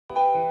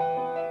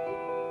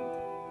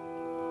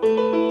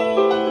Ladies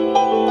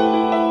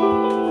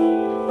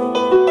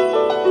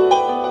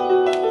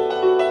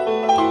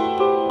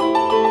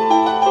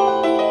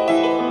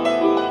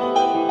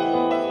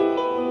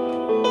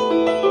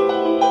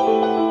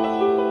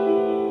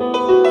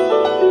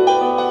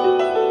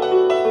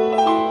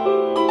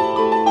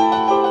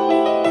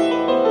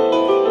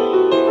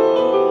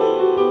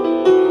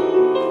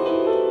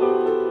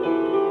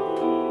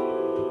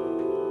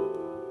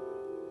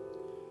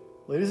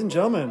and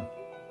gentlemen,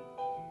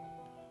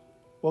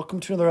 welcome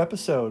to another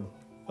episode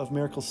of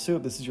Miracle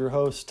Soup. This is your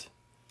host,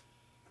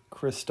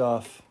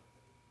 Christoph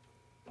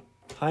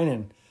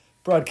Heinen,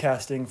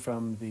 broadcasting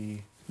from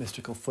the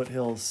mystical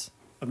foothills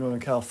of Northern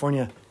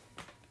California.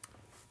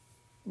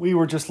 We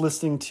were just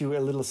listening to a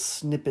little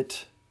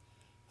snippet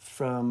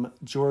from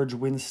George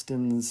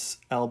Winston's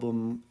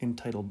album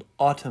entitled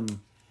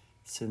Autumn,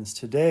 since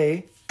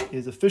today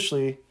is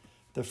officially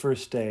the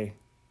first day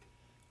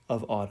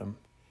of autumn.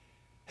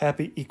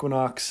 Happy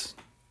equinox,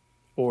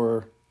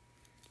 or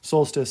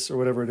solstice, or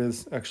whatever it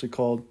is actually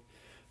called.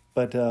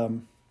 But I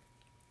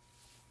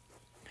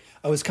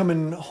was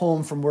coming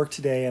home from work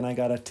today and I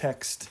got a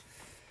text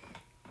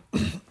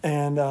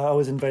and I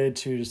was invited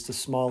to just a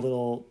small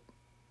little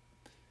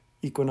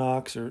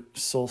equinox or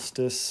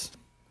solstice.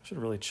 I should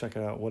really check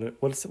it out.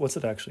 What's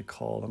it actually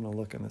called? I'm going to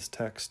look in this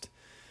text.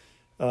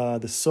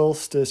 The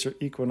solstice or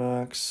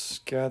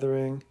equinox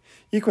gathering.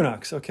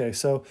 Equinox. Okay,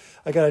 so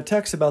I got a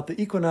text about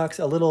the equinox,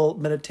 a little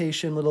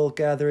meditation, little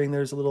gathering.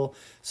 There's a little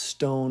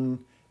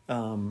stone,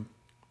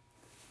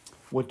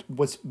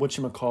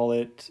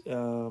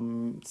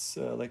 whatchamacallit, it's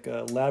like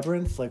a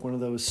labyrinth, like one of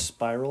those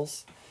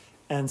spirals.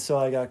 And so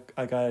I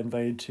got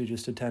invited to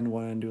just attend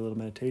one and do a little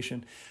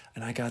meditation.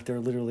 And I got there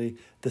literally,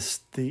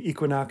 the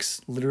equinox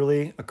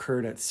literally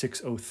occurred at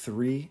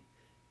 6:03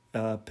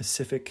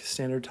 Pacific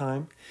Standard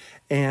Time.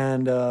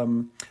 And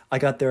I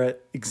got there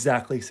at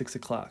exactly 6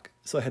 o'clock.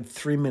 So I had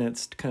 3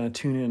 minutes to kind of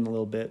tune in a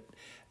little bit.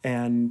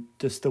 And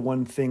just the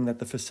one thing that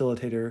the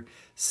facilitator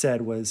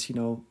said was,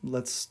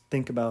 let's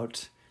think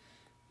about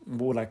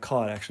what I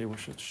call it actually.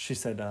 She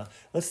said,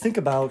 let's think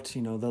about,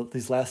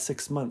 these last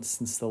 6 months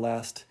since the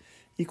last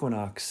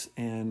equinox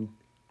and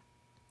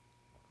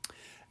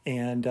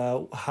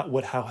how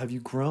have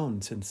you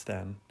grown since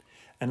then?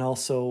 And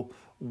also,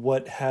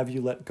 what have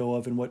you let go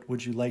of and what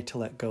would you like to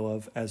let go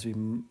of as we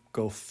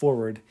go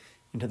forward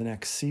into the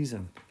next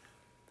season?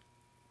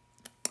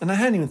 And I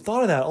hadn't even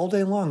thought of that all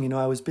day long.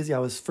 I was busy. I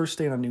was first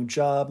day on a new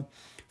job,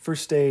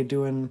 first day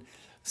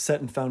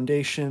setting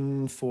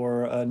foundation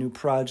for a new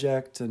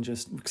project and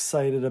just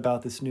excited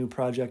about this new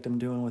project I'm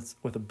doing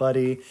with a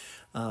buddy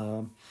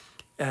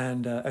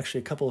and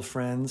actually a couple of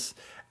friends.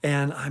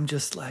 And I'm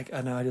just like,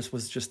 I just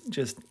was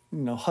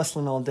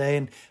hustling all day,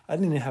 and I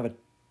didn't even have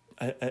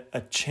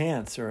a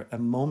chance or a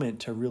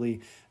moment to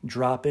really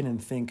drop in and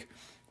think,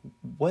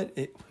 what's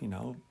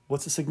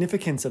the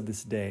significance of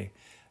this day?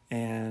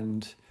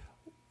 And,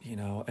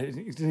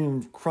 it didn't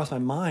even cross my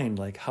mind,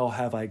 like, how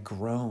have I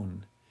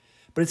grown?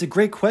 But it's a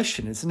great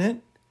question, isn't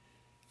it?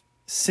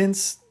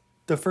 Since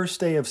the first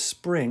day of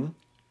spring,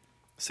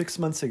 6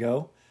 months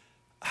ago,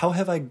 how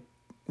have I,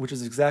 which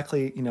is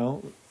exactly,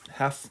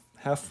 half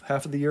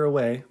of the year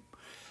away,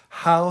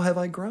 how have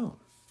I grown?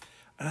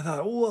 And I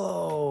thought,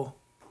 whoa,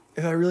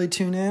 if I really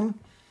tune in,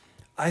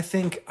 I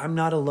think I'm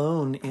not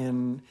alone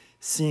in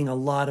seeing a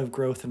lot of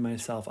growth in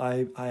myself.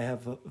 I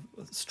have a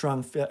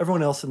strong,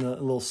 everyone else in the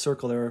little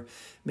circle, there were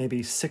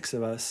maybe 6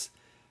 of us.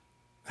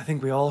 I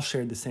think we all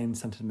shared the same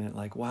sentiment,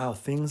 like, wow,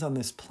 things on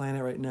this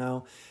planet right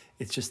now,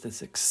 it's just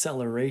this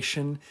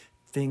acceleration.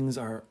 Things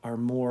are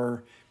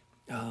more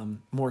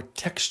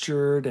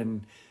textured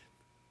and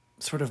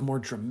sort of more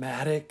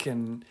dramatic,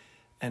 and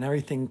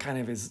everything kind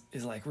of is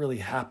like really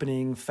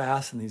happening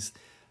fast, and these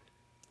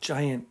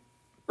giant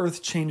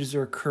earth changes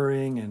are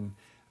occurring, and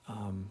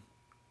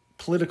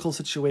political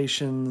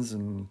situations,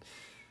 and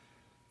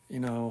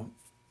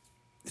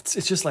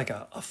it's just like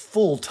a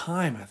full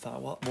time. I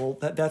thought, well,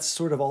 that's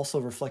sort of also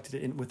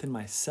reflected within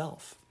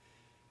myself,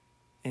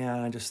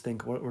 and I just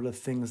think, what are the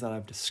things that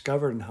I've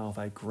discovered, and how have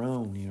I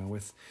grown?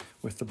 With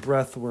the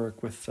breath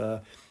work, with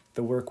the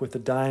work with the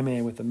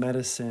daime, with the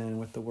medicine,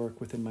 with the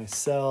work within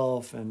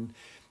myself, and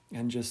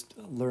just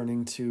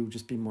learning to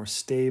just be more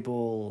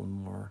stable and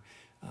more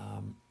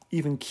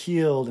even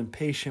keeled and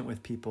patient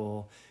with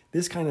people.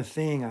 This kind of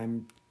thing,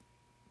 I'm,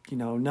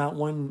 not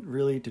one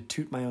really to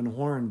toot my own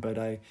horn, but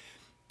I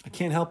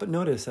can't help but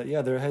notice that,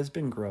 there has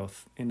been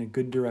growth in a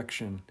good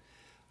direction.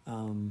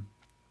 And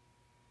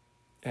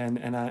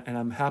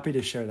I'm happy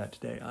to share that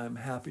today. I'm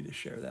happy to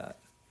share that.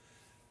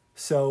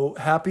 So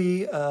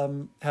happy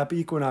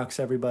equinox,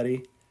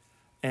 everybody.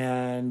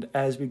 And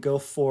as we go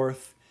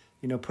forth,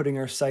 putting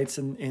our sights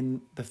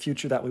in the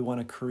future that we want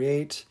to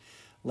create,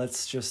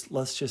 let's just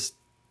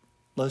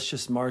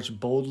march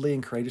boldly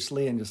and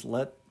courageously, and just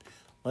let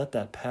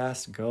that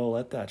past go,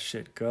 let that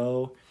shit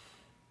go.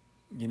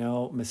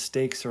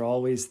 Mistakes are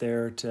always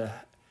there to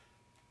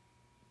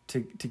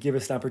give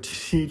us an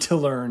opportunity to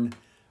learn,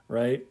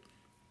 right?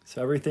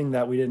 So everything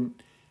that we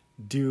didn't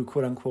do,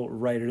 quote unquote,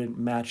 right, or didn't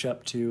match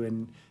up to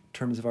in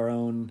terms of our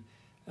own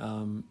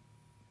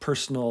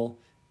personal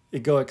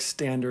egoic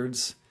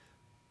standards,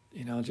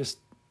 just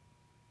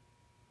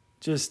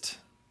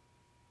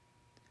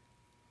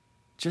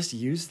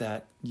use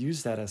that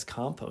as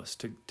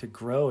compost to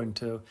grow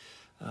into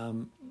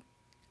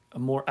a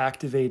more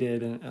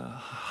activated and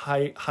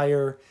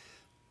higher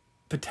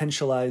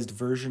potentialized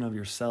version of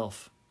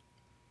yourself.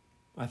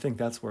 I think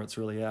that's where it's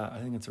really at. I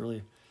think it's a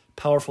really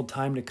powerful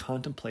time to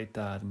contemplate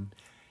that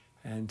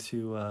and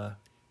to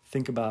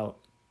think about,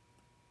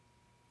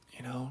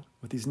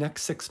 with these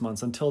next 6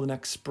 months until the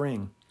next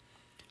spring,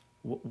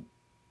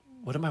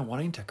 what am I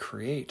wanting to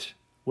create?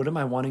 What am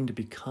I wanting to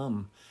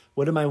become?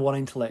 What am I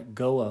wanting to let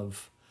go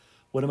of?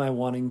 What am I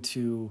wanting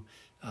to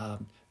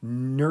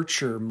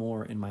nurture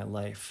more in my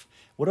life?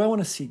 What do I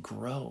want to see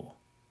grow?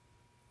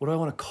 What do I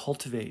want to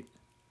cultivate?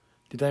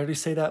 Did I already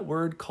say that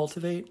word,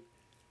 cultivate?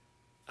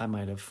 I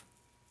might have.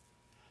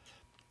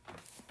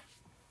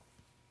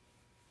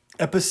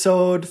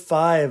 Episode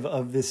 5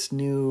 of this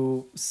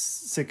new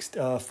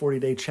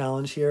 40-day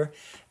challenge here.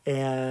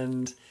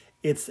 And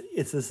this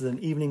is an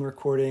evening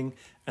recording.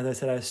 As I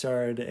said, I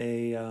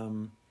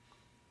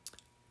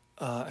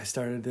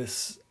started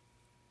this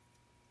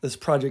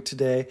project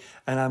today,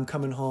 and I'm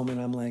coming home and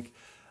I'm like,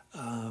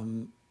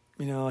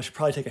 I should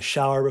probably take a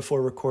shower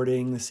before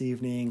recording this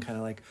evening, kind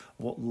of like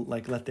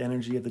let the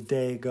energy of the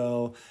day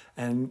go.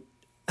 And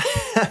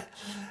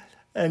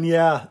and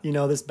yeah,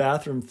 this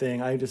bathroom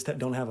thing, I just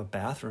don't have a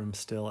bathroom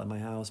still at my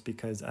house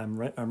because I'm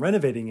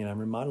renovating it, I'm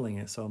remodeling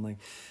it. So I'm like,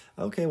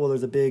 okay, well,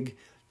 there's a big,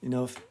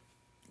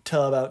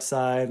 tub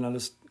outside, and I'll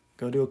just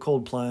go do a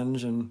cold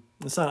plunge, and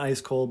it's not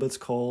ice cold, but it's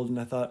cold. And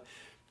I thought,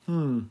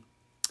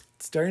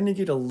 it's starting to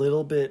get a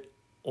little bit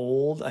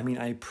old. I mean,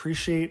 I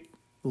appreciate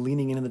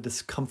leaning into the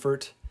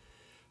discomfort,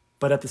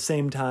 but at the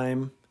same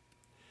time,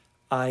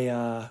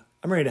 I'm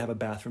ready to have a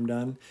bathroom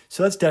done.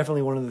 So that's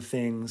definitely one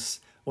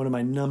of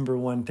my number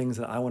one things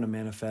that I want to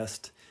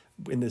manifest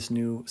in this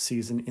new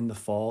season in the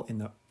fall, in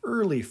the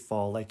early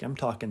fall. Like, I'm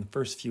talking the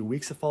first few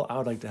weeks of fall, I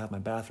would like to have my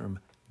bathroom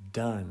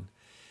done.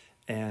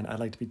 And I'd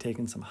like to be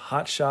taking some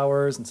hot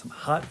showers and some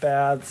hot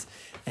baths,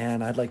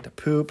 and I'd like to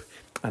poop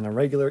on a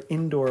regular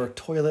indoor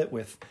toilet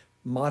with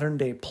modern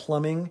day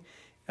plumbing.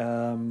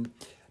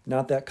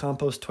 Not that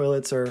compost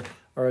toilets are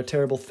a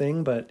terrible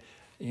thing, but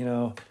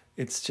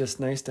it's just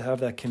nice to have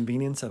that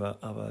convenience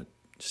of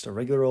just a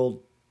regular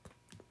old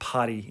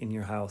potty in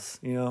your house,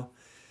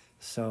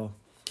 So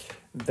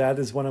that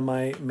is one of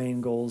my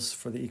main goals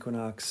for the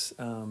equinox.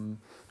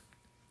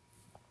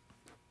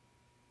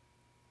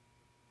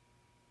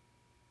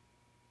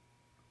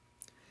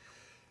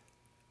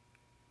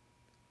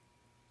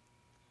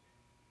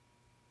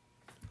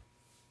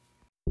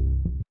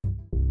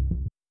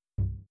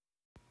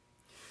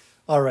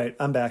 All right,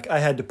 I'm back. I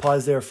had to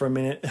pause there for a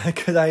minute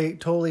because I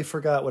totally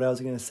forgot what I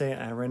was going to say.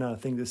 I ran out of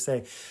things to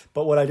say.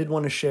 But what I did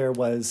want to share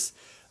was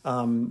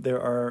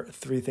there are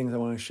 3 things I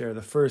want to share.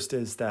 The first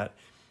is that,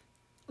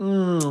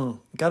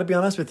 got to be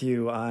honest with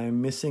you,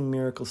 I'm missing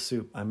Miracle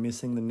Soup. I'm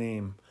missing the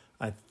name.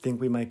 I think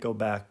we might go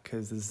back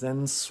because the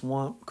Zen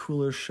Swamp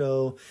Cooler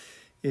Show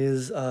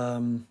is, I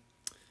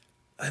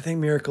think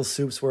Miracle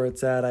Soup's where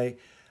it's at.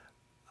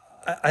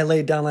 I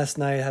laid down last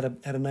night, had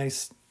a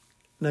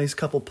nice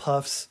couple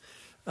puffs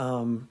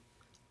of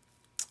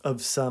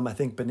some, I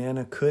think,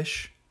 Banana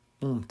Kush,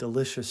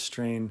 delicious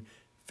strain,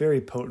 very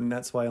potent.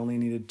 That's why I only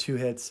needed 2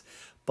 hits.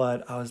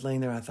 But I was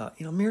laying there and I thought,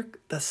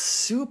 the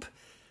soup,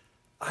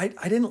 I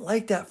didn't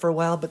like that for a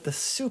while, but the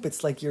soup,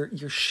 it's like you're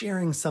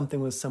sharing something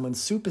with someone.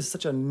 Soup is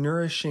such a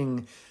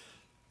nourishing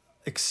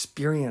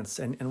experience,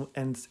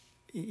 and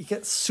you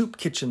get soup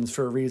kitchens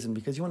for a reason,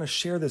 because you want to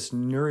share this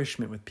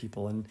nourishment with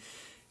people, and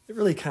it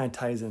really kind of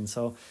ties in.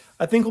 So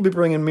I think we'll be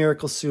bringing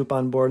Miracle Soup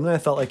on board. And then I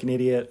felt like an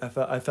idiot.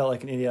 I felt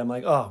like an idiot. I'm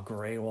like, oh,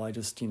 great. Well, I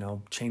just,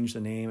 changed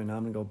the name, and now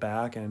I'm going to go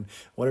back. And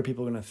what are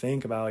people going to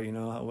think about,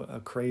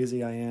 how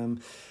crazy I am?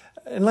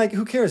 And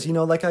who cares?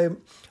 Like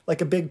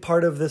a big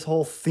part of this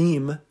whole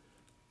theme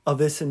of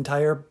this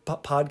entire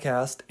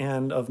podcast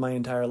and of my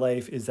entire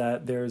life is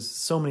that there's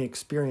so many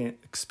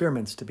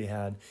experiments to be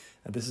had.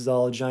 This is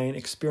all a giant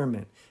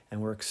experiment.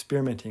 And we're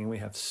experimenting, and we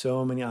have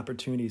so many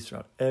opportunities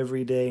throughout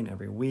every day and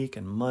every week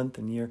and month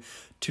and year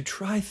to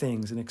try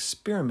things and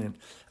experiment.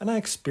 And I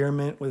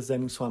experiment with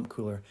Zen Swamp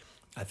Cooler.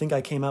 I think I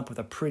came up with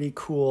a pretty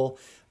cool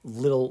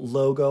little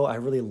logo. I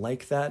really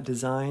like that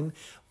design.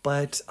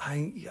 But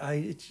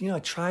I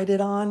tried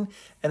it on,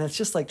 and it's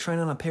just like trying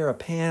on a pair of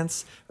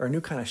pants or a new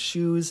kind of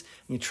shoes.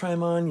 And you try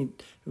them on, you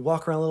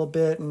walk around a little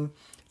bit, and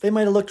they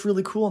might have looked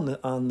really cool on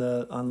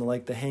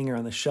the hanger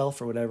on the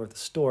shelf or whatever at the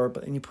store,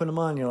 but and you put them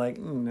on, and you're like,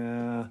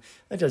 nah,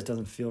 that just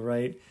doesn't feel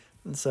right.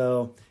 And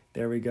so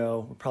there we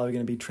go. We're probably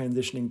going to be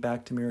transitioning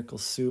back to Miracle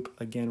Soup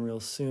again real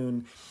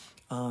soon,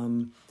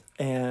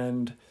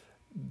 and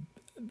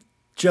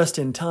just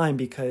in time,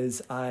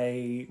 because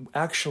I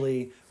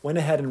actually went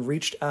ahead and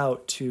reached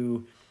out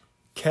to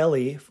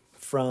Kelly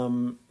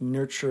from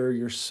Nurture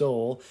Your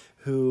Soul,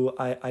 who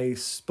I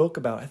spoke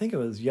about. I think it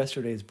was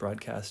yesterday's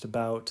broadcast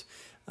about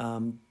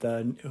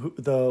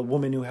the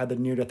woman who had the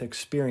near-death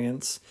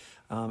experience,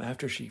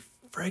 after she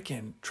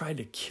freaking tried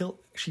to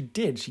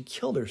she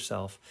killed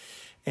herself.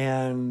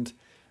 And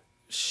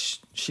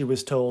she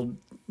was told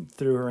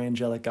through her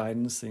angelic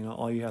guidance,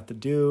 all you have to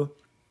do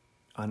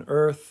on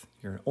earth,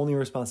 your only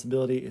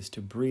responsibility is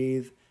to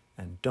breathe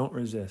and don't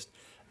resist.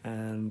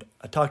 And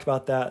I talked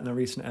about that in a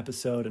recent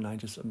episode, and I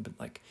just have been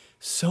like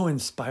so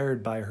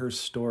inspired by her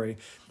story.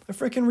 I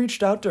freaking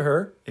reached out to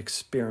her,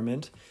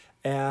 experiment,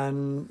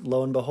 and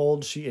lo and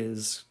behold, she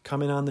is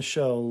coming on the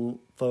show,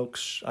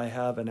 folks. I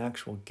have an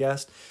actual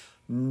guest.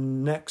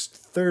 Next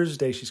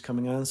Thursday she's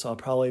coming on, so I'll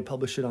probably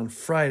publish it on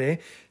Friday.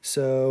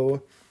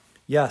 So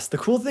yes, the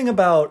cool thing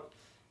about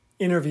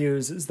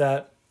interviews is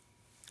that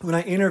when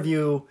I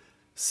interview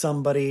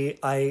somebody,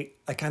 I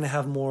kind of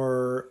have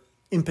more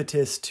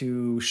impetus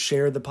to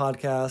share the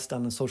podcast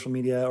on the social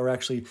media or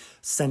actually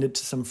send it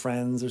to some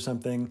friends or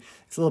something.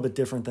 It's a little bit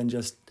different than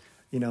just,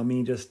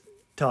 me just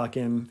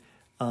talking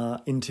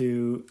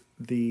into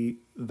the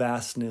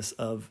vastness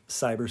of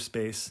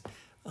cyberspace.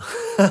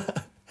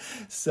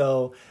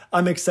 So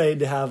I'm excited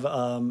to have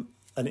an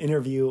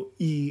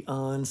interviewee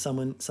on,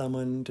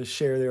 someone to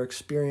share their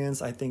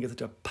experience. I think it's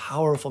such a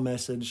powerful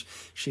message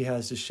she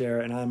has to share,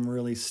 and I'm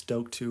really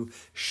stoked to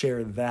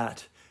share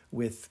that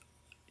with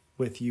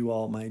you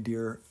all, my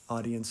dear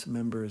audience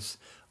members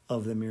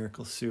of the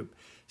Miracle Soup.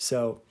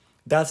 So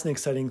that's an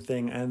exciting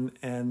thing.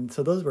 And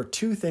so those were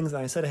two things.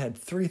 And I said I had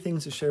three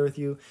things to share with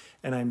you,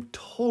 and I'm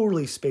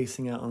totally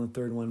spacing out on the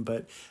third one.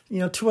 But,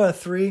 2 out of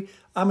 3,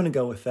 I'm going to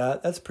go with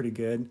that. That's pretty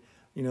good.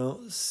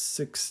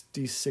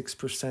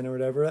 66% or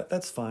whatever.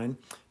 That's fine.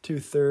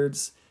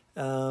 2/3.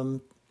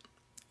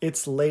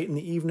 It's late in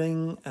the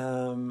evening.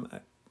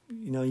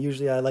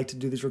 Usually I like to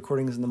do these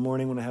recordings in the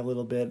morning when I have a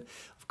little bit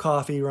of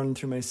coffee running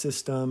through my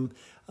system.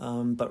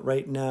 But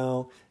right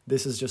now,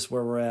 this is just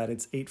where we're at.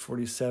 It's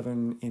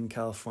 8:47 in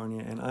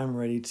California, and I'm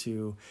ready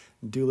to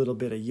do a little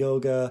bit of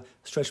yoga,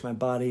 stretch my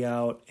body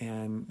out,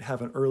 and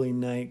have an early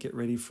night, get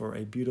ready for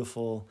a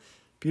beautiful,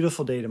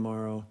 beautiful day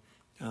tomorrow.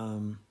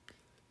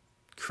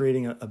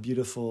 Creating a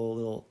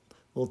beautiful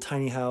little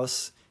tiny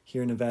house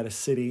here in Nevada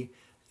City,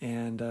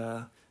 and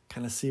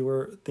kind of see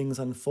where things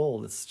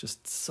unfold. It's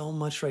just so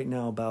much right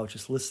now about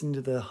just listening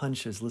to the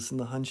hunches,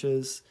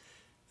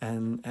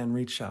 and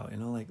reach out,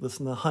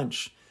 listen to the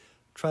hunch.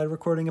 Try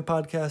recording a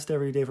podcast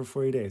every day for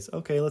 40 days.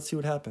 Okay, let's see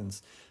what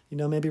happens.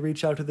 Maybe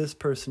reach out to this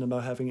person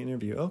about having an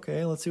interview.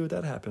 Okay, let's see what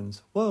that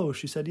happens. Whoa,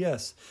 she said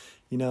yes.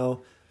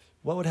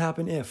 What would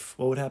happen if?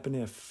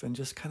 And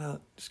just kind of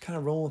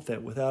roll with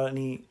it without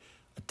any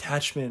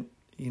attachment.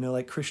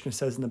 Like Krishna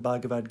says in the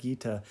Bhagavad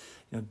Gita,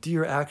 do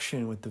your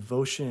action with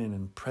devotion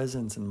and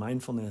presence and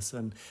mindfulness,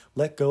 and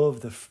let go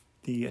of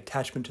the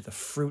attachment to the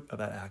fruit of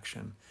that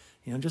action.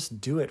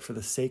 Just do it for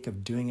the sake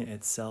of doing it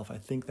itself. I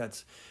think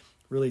that's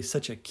really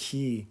such a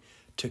key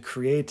to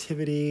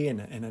creativity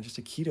and just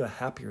a key to a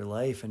happier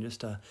life and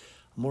just a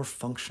more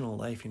functional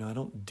life. I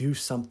don't do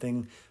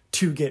something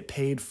to get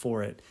paid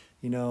for it.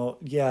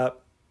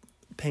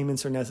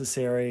 Payments are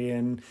necessary,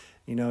 and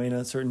in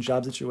a certain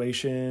job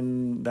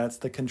situation, that's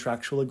the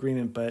contractual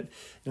agreement. But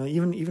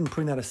even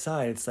putting that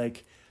aside, it's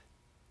like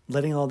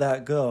letting all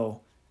that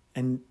go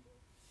and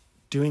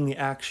doing the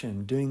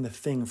action, doing the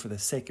thing for the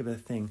sake of the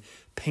thing,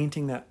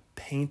 painting that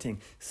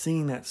painting,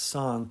 singing that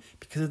song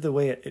because of the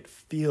way it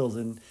feels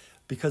and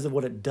because of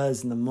what it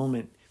does in the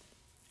moment,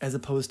 as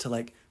opposed to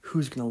like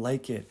who's going to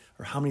like it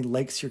or how many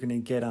likes you're going to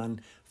get on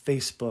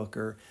Facebook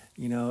or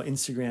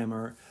Instagram,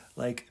 or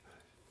like,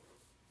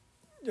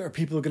 are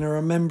people going to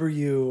remember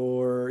you,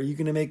 or are you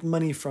going to make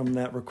money from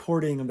that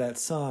recording of that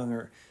song,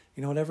 or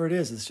whatever it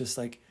is. It's just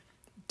like,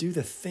 do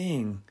the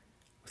thing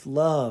with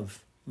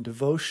love and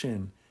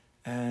devotion,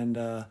 and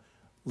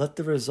let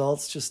the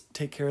results just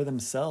take care of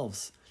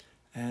themselves.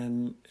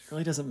 And it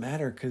really doesn't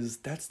matter, because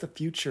that's the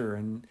future,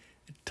 and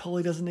it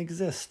totally doesn't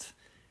exist.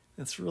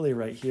 It's really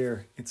right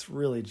here. It's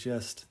really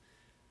just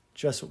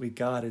what we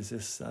got is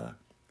this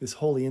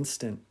holy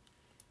instant.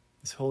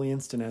 This holy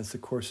instant, as the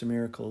Course in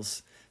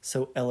Miracles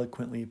so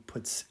eloquently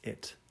puts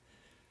it.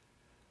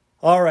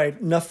 All right,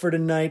 enough for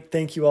tonight.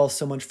 Thank you all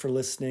so much for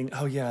listening.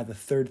 Oh yeah, the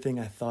third thing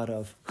I thought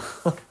of.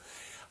 I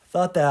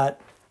thought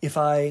that if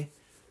I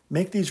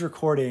make these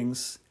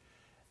recordings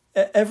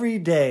every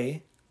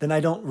day, then I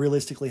don't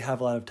realistically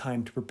have a lot of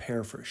time to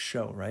prepare for a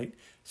show, right?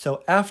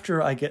 So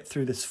after I get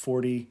through this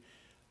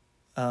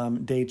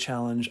 40-day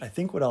challenge, I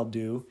think what I'll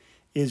do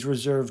is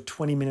reserve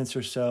 20 minutes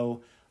or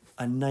so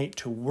a night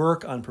to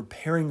work on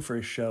preparing for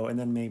a show, and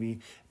then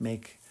maybe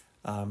make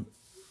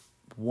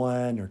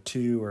 1 or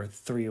 2 or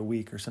 3 a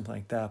week or something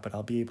like that. But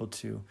I'll be able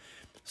to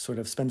sort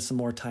of spend some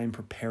more time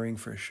preparing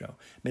for a show,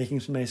 making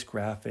some nice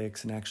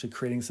graphics and actually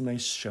creating some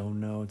nice show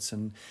notes,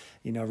 and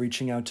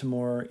reaching out to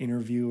more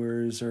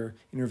interviewers or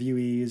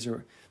interviewees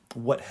or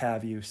what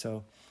have you.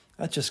 So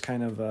that's just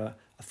kind of a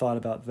thought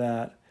about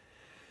that.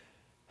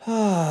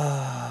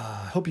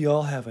 I hope you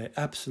all have an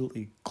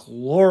absolutely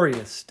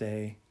glorious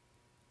day,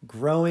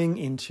 growing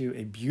into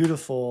a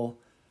beautiful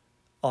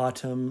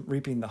autumn,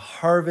 reaping the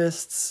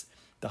harvest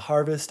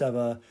of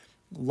a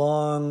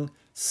long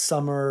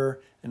summer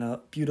and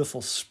a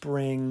beautiful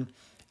spring,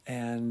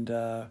 and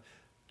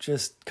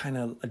just kind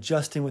of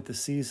adjusting with the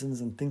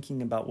seasons and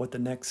thinking about what the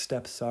next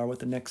steps are, what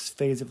the next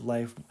phase of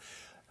life,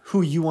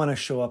 who you want to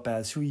show up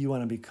as, who you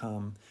want to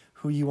become,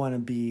 who you want to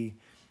be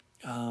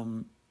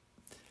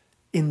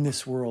in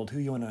this world, who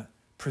you want to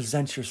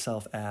present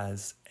yourself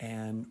as,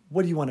 and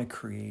what do you want to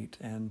create,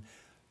 and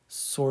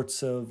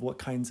sorts of what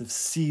kinds of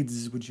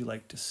seeds would you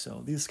like to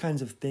sow. These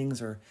kinds of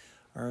things are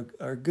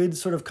good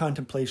sort of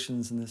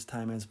contemplations in this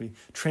time as we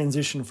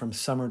transition from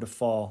summer to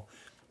fall.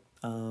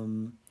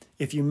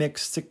 If you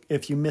missed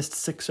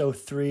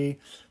 6:03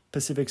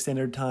 Pacific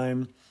Standard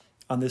Time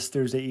on this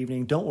Thursday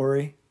evening, don't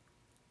worry.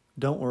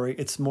 Don't worry.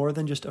 It's more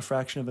than just a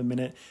fraction of a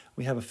minute.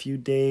 We have a few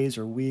days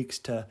or weeks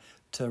to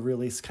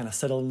really kind of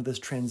settle into this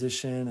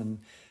transition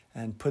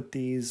and put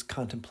these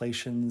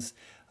contemplations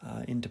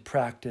into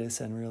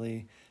practice and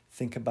really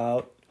think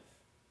about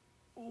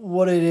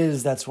what it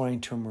is that's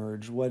wanting to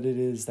emerge, what it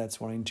is that's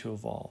wanting to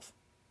evolve.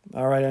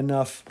 All right,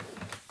 enough.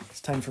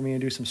 It's time for me to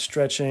do some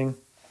stretching.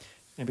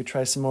 Maybe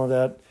try some more of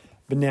that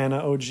banana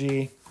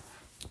OG,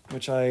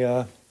 which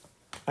I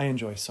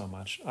enjoy so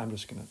much. I'm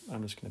just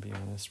gonna be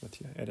honest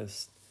with you. It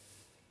is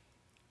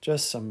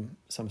just some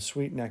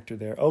sweet nectar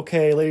there.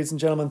 Okay, ladies and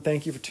gentlemen,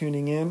 thank you for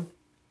tuning in.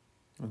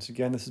 Once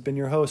again, this has been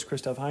your host,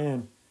 Christoph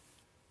Heinen,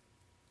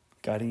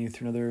 guiding you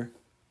through another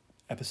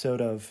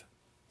episode of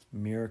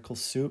Miracle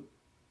Soup.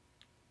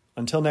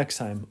 Until next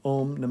time,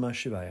 Om Namah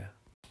Shivaya.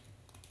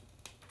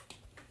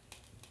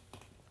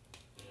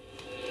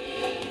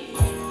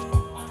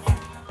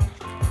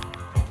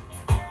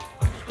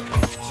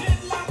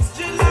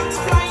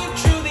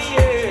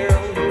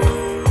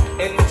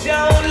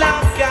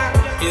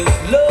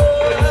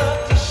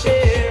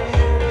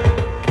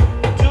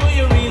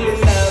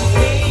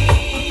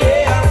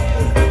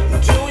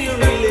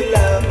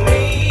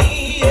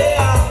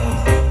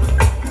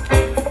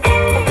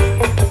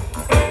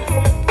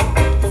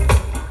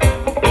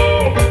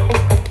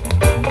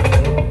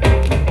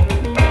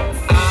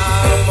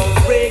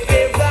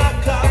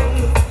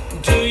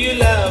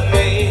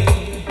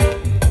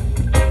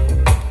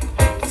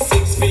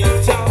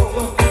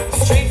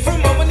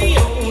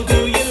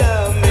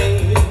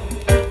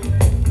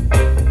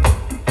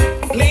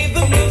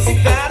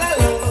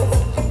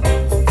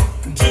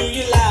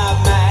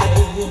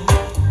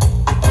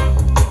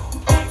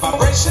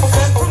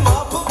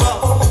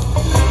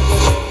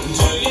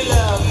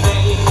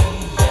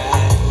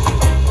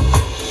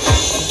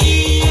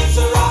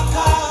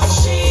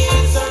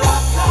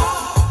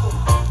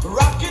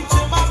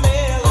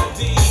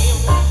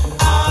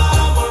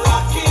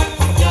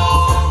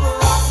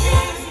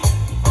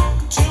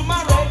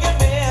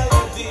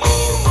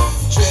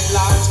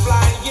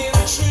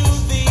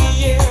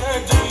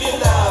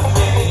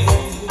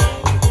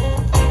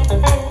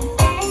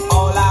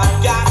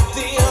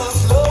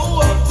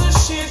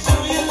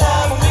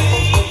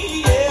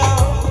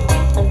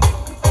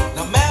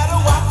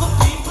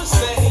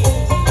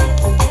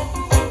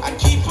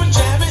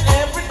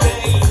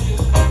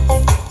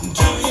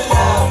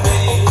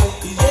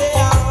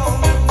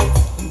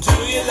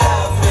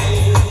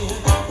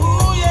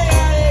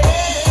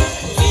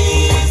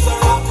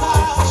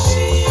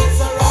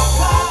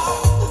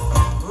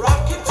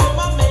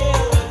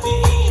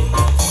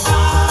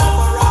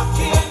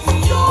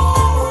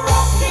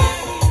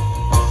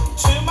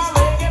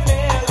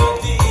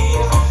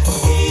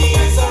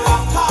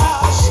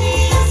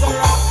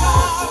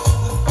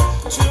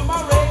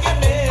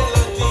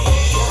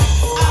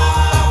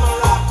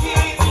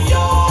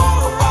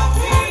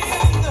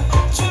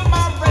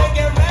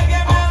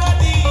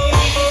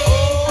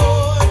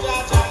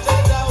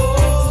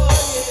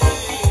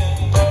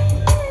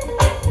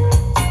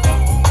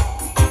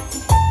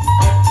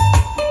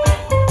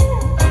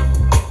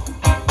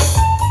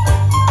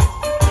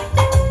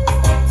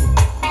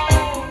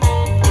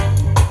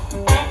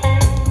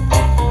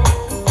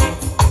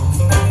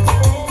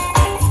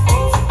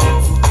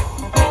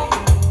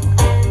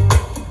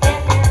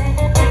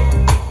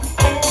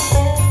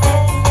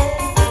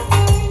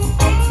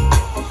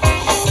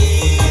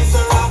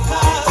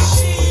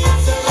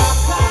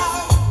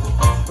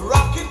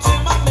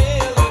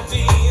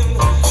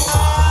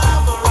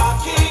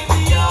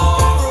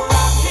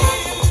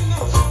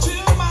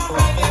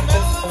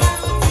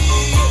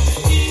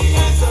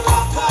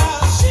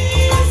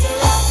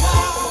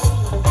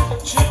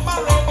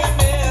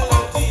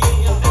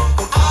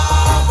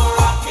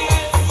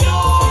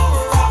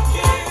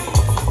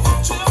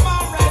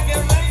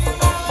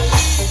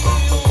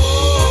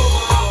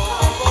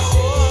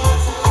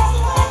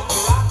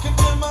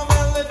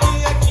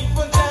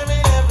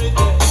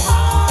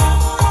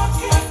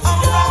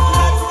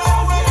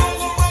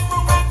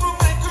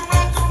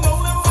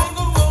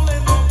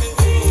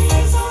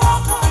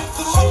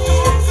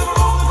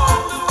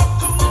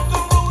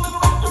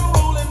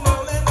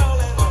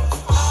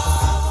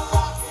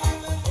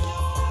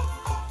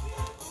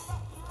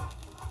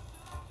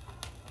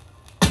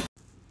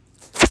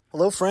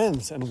 Hello,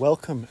 friends, and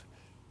welcome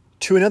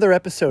to another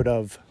episode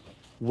of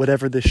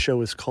whatever this show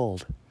is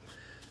called.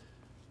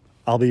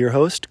 I'll be your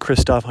host,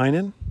 Christoph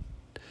Heinen,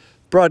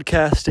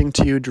 broadcasting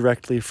to you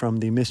directly from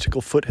the mystical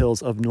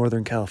foothills of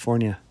Northern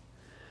California.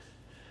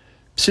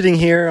 Sitting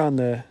here on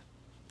the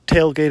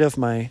tailgate of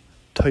my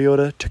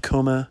Toyota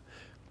Tacoma,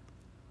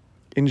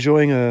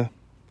 enjoying a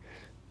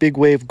big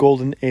wave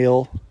golden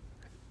ale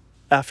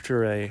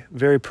after a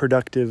very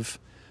productive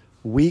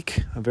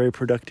week, a very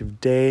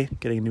productive day,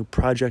 getting a new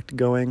project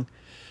going.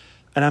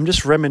 And I'm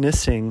just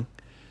reminiscing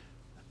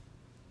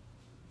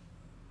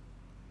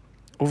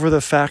over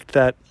the fact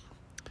that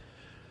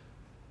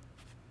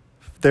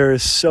there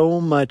is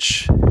so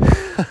much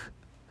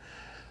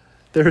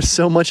there's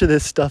so much of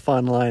this stuff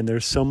online.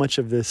 There's so much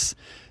of this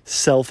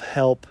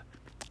self-help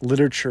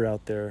literature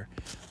out there,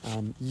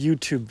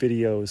 YouTube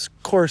videos,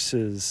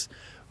 courses,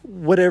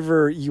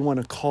 whatever you want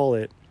to call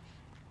it.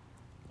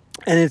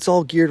 And it's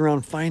all geared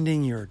around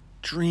finding your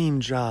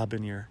dream job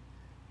and your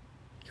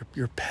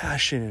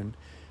passion, and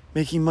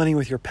making money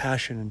with your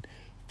passion, and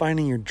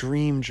finding your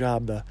dream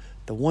job,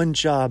 the one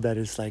job that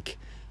is like,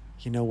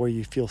 where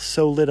you feel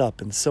so lit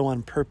up and so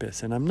on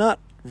purpose. And I'm not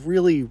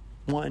really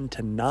wanting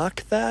to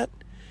knock that,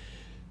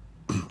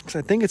 because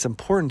I think it's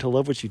important to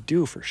love what you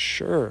do for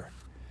sure.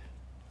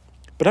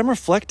 But I'm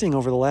reflecting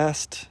over the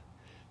last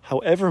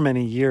however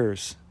many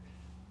years,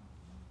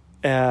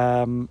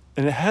 and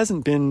it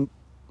hasn't been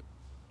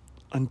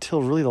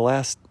until really the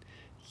last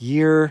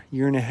year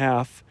and a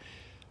half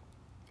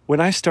when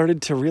I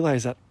started to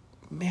realize that,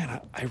 man,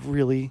 I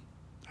really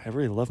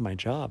love my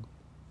job.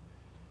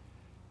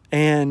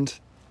 And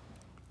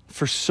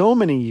for so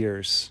many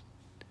years,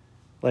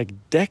 like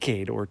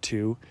decade or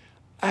two,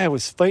 I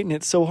was fighting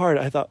it so hard.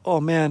 I thought, oh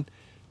man,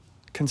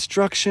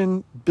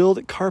 construction,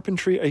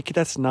 carpentry,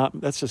 that's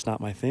just not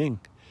my thing.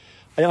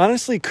 I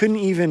honestly couldn't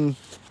even,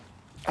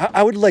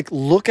 I would like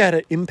look at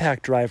an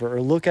impact driver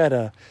or look at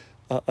a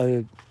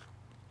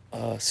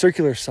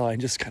circular saw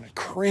and just kind of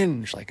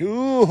cringe, like,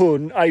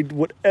 ooh, I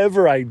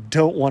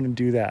don't want to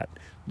do that.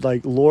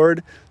 Like,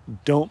 Lord,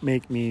 don't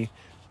make me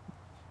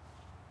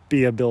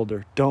be a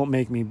builder. Don't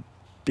make me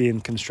be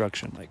in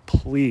construction. Like,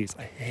 please,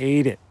 I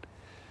hate it.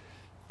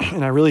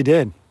 And I really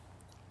did.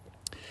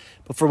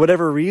 But for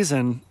whatever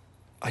reason,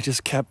 I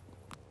just kept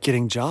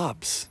getting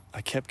jobs.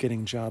 I kept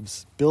getting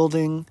jobs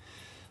building.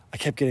 I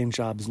kept getting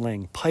jobs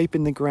laying pipe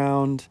in the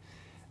ground.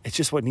 It's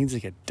just what needs to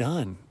get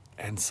done.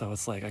 And so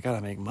it's like, I got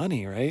to make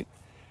money, right?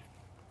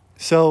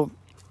 So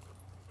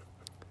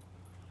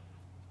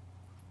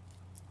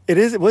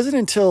it wasn't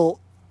until,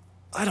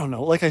 I don't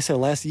know, like I said,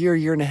 last year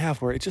and a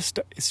half, where it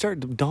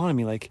started to dawn on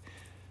me, like,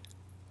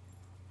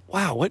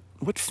 wow,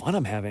 what fun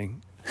I'm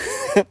having.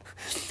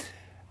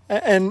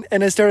 And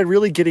I started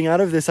really getting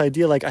out of this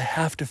idea, like, I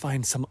have to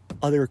find some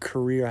other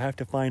career. I have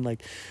to find,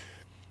 like,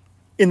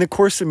 in the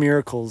Course in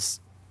Miracles,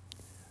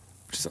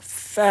 which is a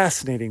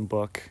fascinating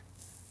book,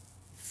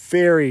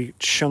 very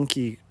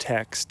chunky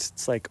text.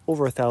 It's like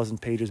over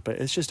 1,000 pages, but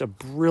it's just a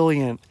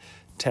brilliant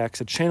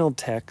text, a channeled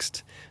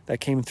text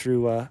that came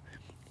through a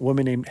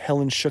woman named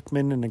Helen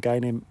Schuckman and a guy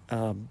named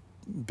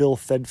Bill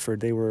Thedford.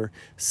 They were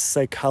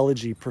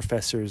psychology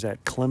professors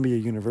at Columbia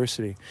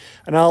University.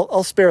 And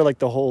I'll spare like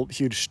the whole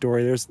huge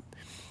story.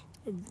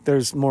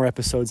 There's more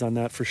episodes on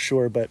that for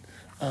sure. But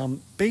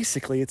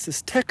basically, it's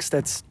this text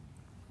it's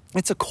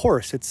a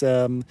course. It's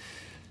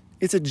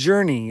a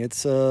journey.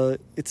 It's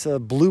a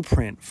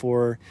blueprint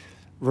for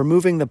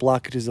removing the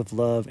blockages of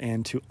love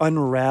and to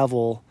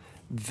unravel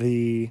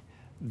the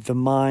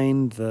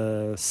mind,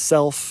 the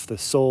self, the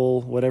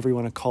soul, whatever you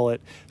want to call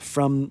it,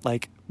 from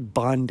like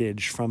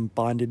bondage, from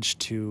bondage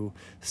to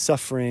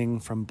suffering,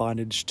 from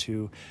bondage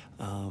to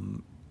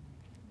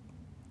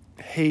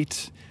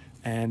hate,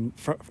 and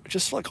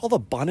just like all the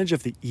bondage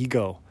of the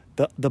ego,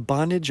 the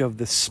bondage of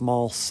the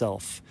small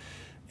self.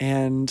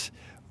 And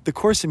the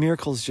Course in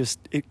Miracles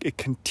it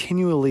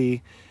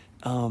continually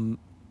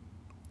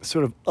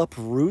sort of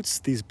uproots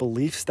these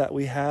beliefs that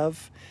we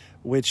have,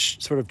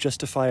 which sort of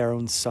justify our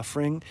own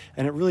suffering.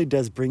 And it really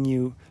does bring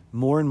you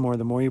more and more,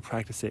 the more you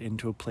practice it,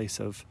 into a place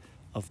of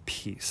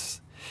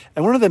peace.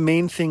 And one of the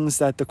main things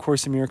that the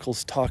Course in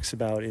Miracles talks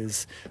about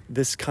is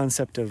this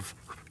concept of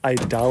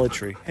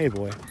idolatry. Hey,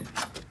 boy.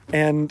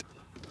 And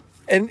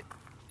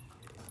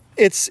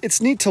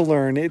it's neat to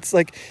learn. It's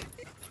like,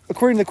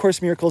 according to the Course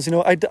in Miracles,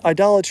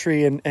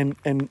 idolatry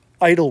and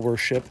idol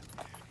worship,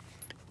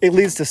 it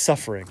leads to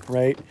suffering,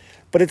 right?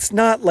 But it's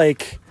not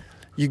like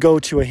you go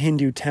to a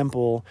Hindu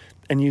temple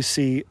and you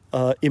see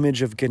an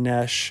image of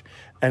Ganesh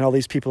and all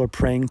these people are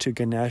praying to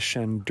Ganesh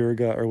and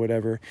Durga or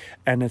whatever,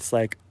 and it's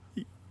like,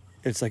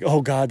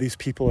 oh God, these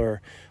people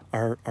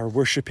are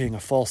worshiping a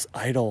false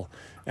idol,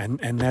 and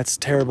that's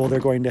terrible. They're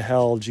going to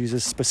hell.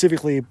 Jesus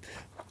specifically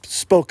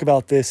spoke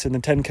about this in the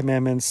Ten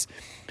Commandments,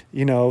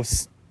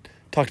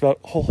 talked about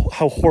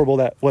how horrible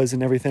that was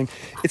and everything.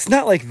 It's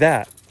not like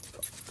that.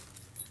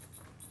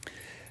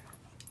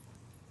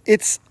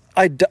 It's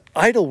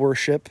idol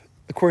worship,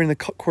 according to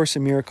the Course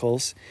in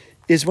Miracles,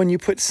 is when you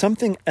put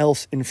something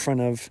else in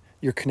front of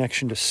your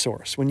connection to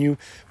source. When you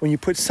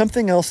put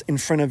something else in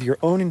front of your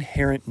own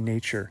inherent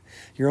nature,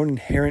 your own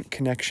inherent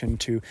connection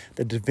to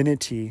the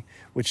divinity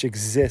which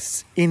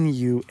exists in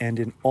you and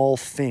in all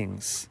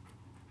things.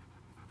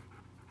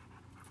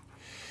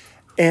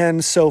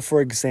 And so,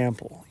 for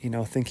example,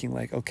 thinking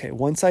like, okay,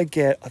 once I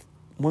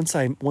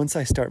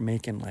start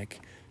making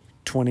like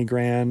 20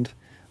 grand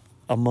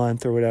a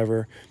month or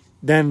whatever,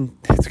 then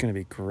it's going to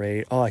be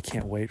great. Oh, I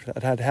can't wait for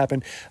that to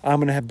happen.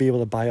 I'm going to be able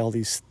to buy all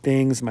these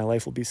things. My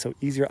life will be so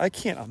easier. I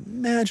can't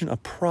imagine a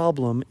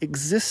problem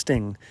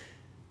existing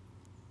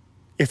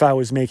if I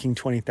was making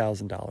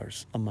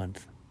 $20,000 a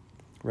month,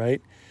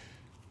 right?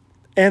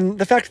 And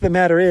the fact of the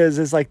matter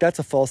is like, that's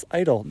a false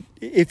idol.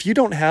 If you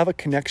don't have a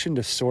connection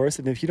to source,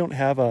 and if you don't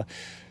have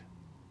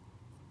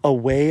a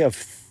way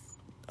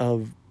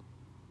of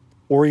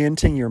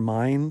orienting your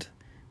mind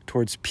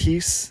towards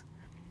peace,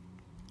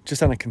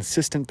 just on a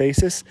consistent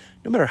basis,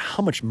 no matter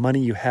how much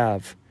money you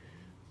have,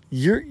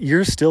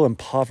 you're still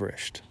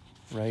impoverished,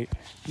 right?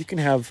 You can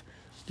have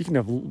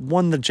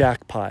won the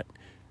jackpot,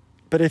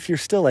 but if you're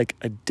still like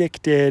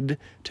addicted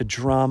to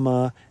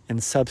drama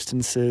and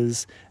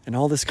substances and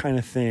all this kind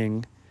of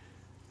thing,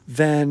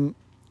 then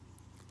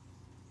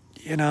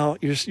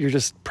you're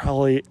just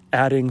probably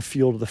adding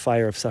fuel to the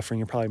fire of suffering.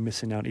 You're probably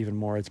missing out even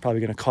more. It's probably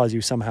going to cause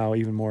you somehow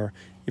even more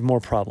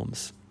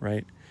problems,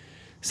 right?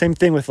 Same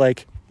thing with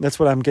like, that's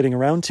what I'm getting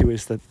around to,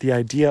 is that the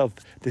idea of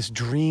this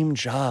dream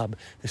job,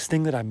 this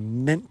thing that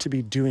I'm meant to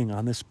be doing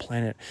on this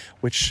planet,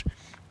 which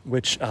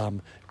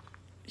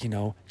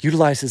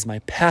utilizes my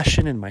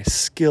passion and my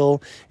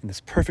skill in this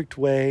perfect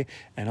way,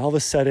 and all of a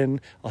sudden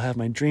I'll have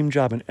my dream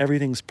job and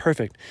everything's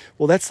perfect.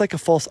 Well, that's like a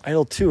false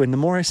idol too. And the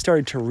more I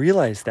started to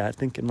realize that,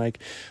 thinking like,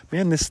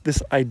 man,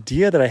 this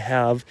idea that I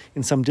have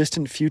in some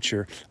distant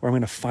future where I'm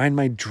going to find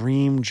my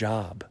dream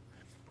job,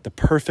 the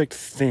perfect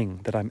thing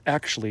that I'm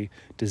actually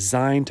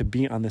designed to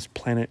be on this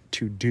planet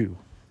to do.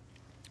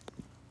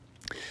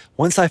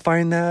 Once I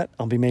find that,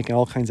 I'll be making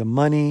all kinds of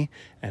money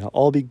and I'll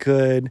all be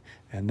good,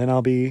 and then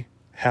I'll be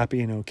happy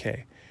and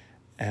okay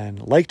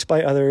and liked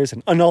by others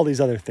and all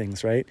these other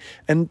things, right?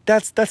 And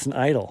that's an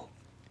idol.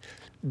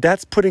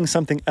 That's putting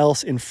something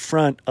else in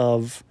front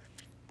of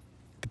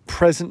the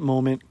present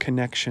moment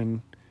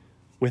connection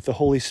with the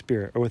Holy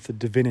Spirit or with the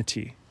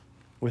divinity,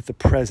 with the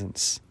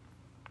presence.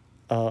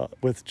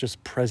 With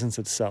just presence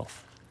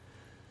itself.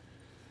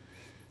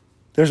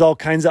 There's all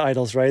kinds of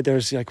idols, right?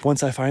 There's like,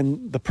 once I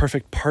find the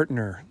perfect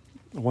partner,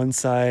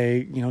 once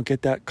I,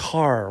 get that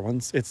car,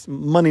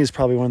 money is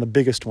probably one of the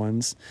biggest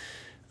ones.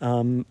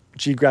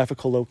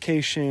 Geographical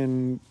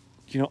location,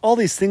 all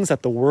these things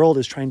that the world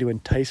is trying to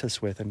entice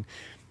us with and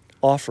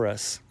offer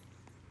us.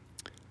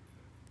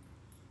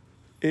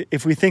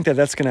 If we think that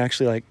that's going to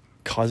actually like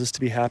cause us to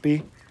be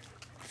happy,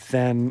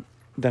 then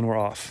we're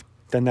off.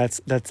 Then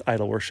that's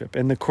idol worship.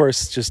 And the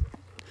Course just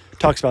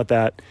talks about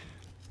that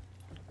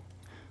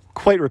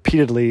quite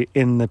repeatedly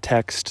in the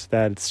text,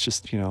 that it's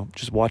just,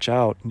 just watch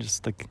out, and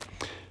just like,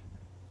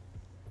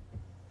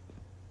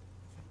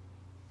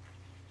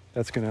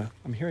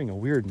 I'm hearing a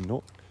weird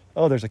noise.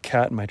 Oh, there's a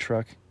cat in my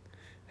truck.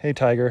 Hey,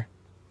 Tiger.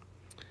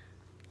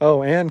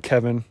 Oh, and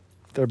Kevin.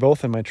 They're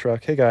both in my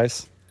truck. Hey,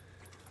 guys.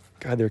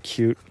 God, they're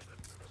cute.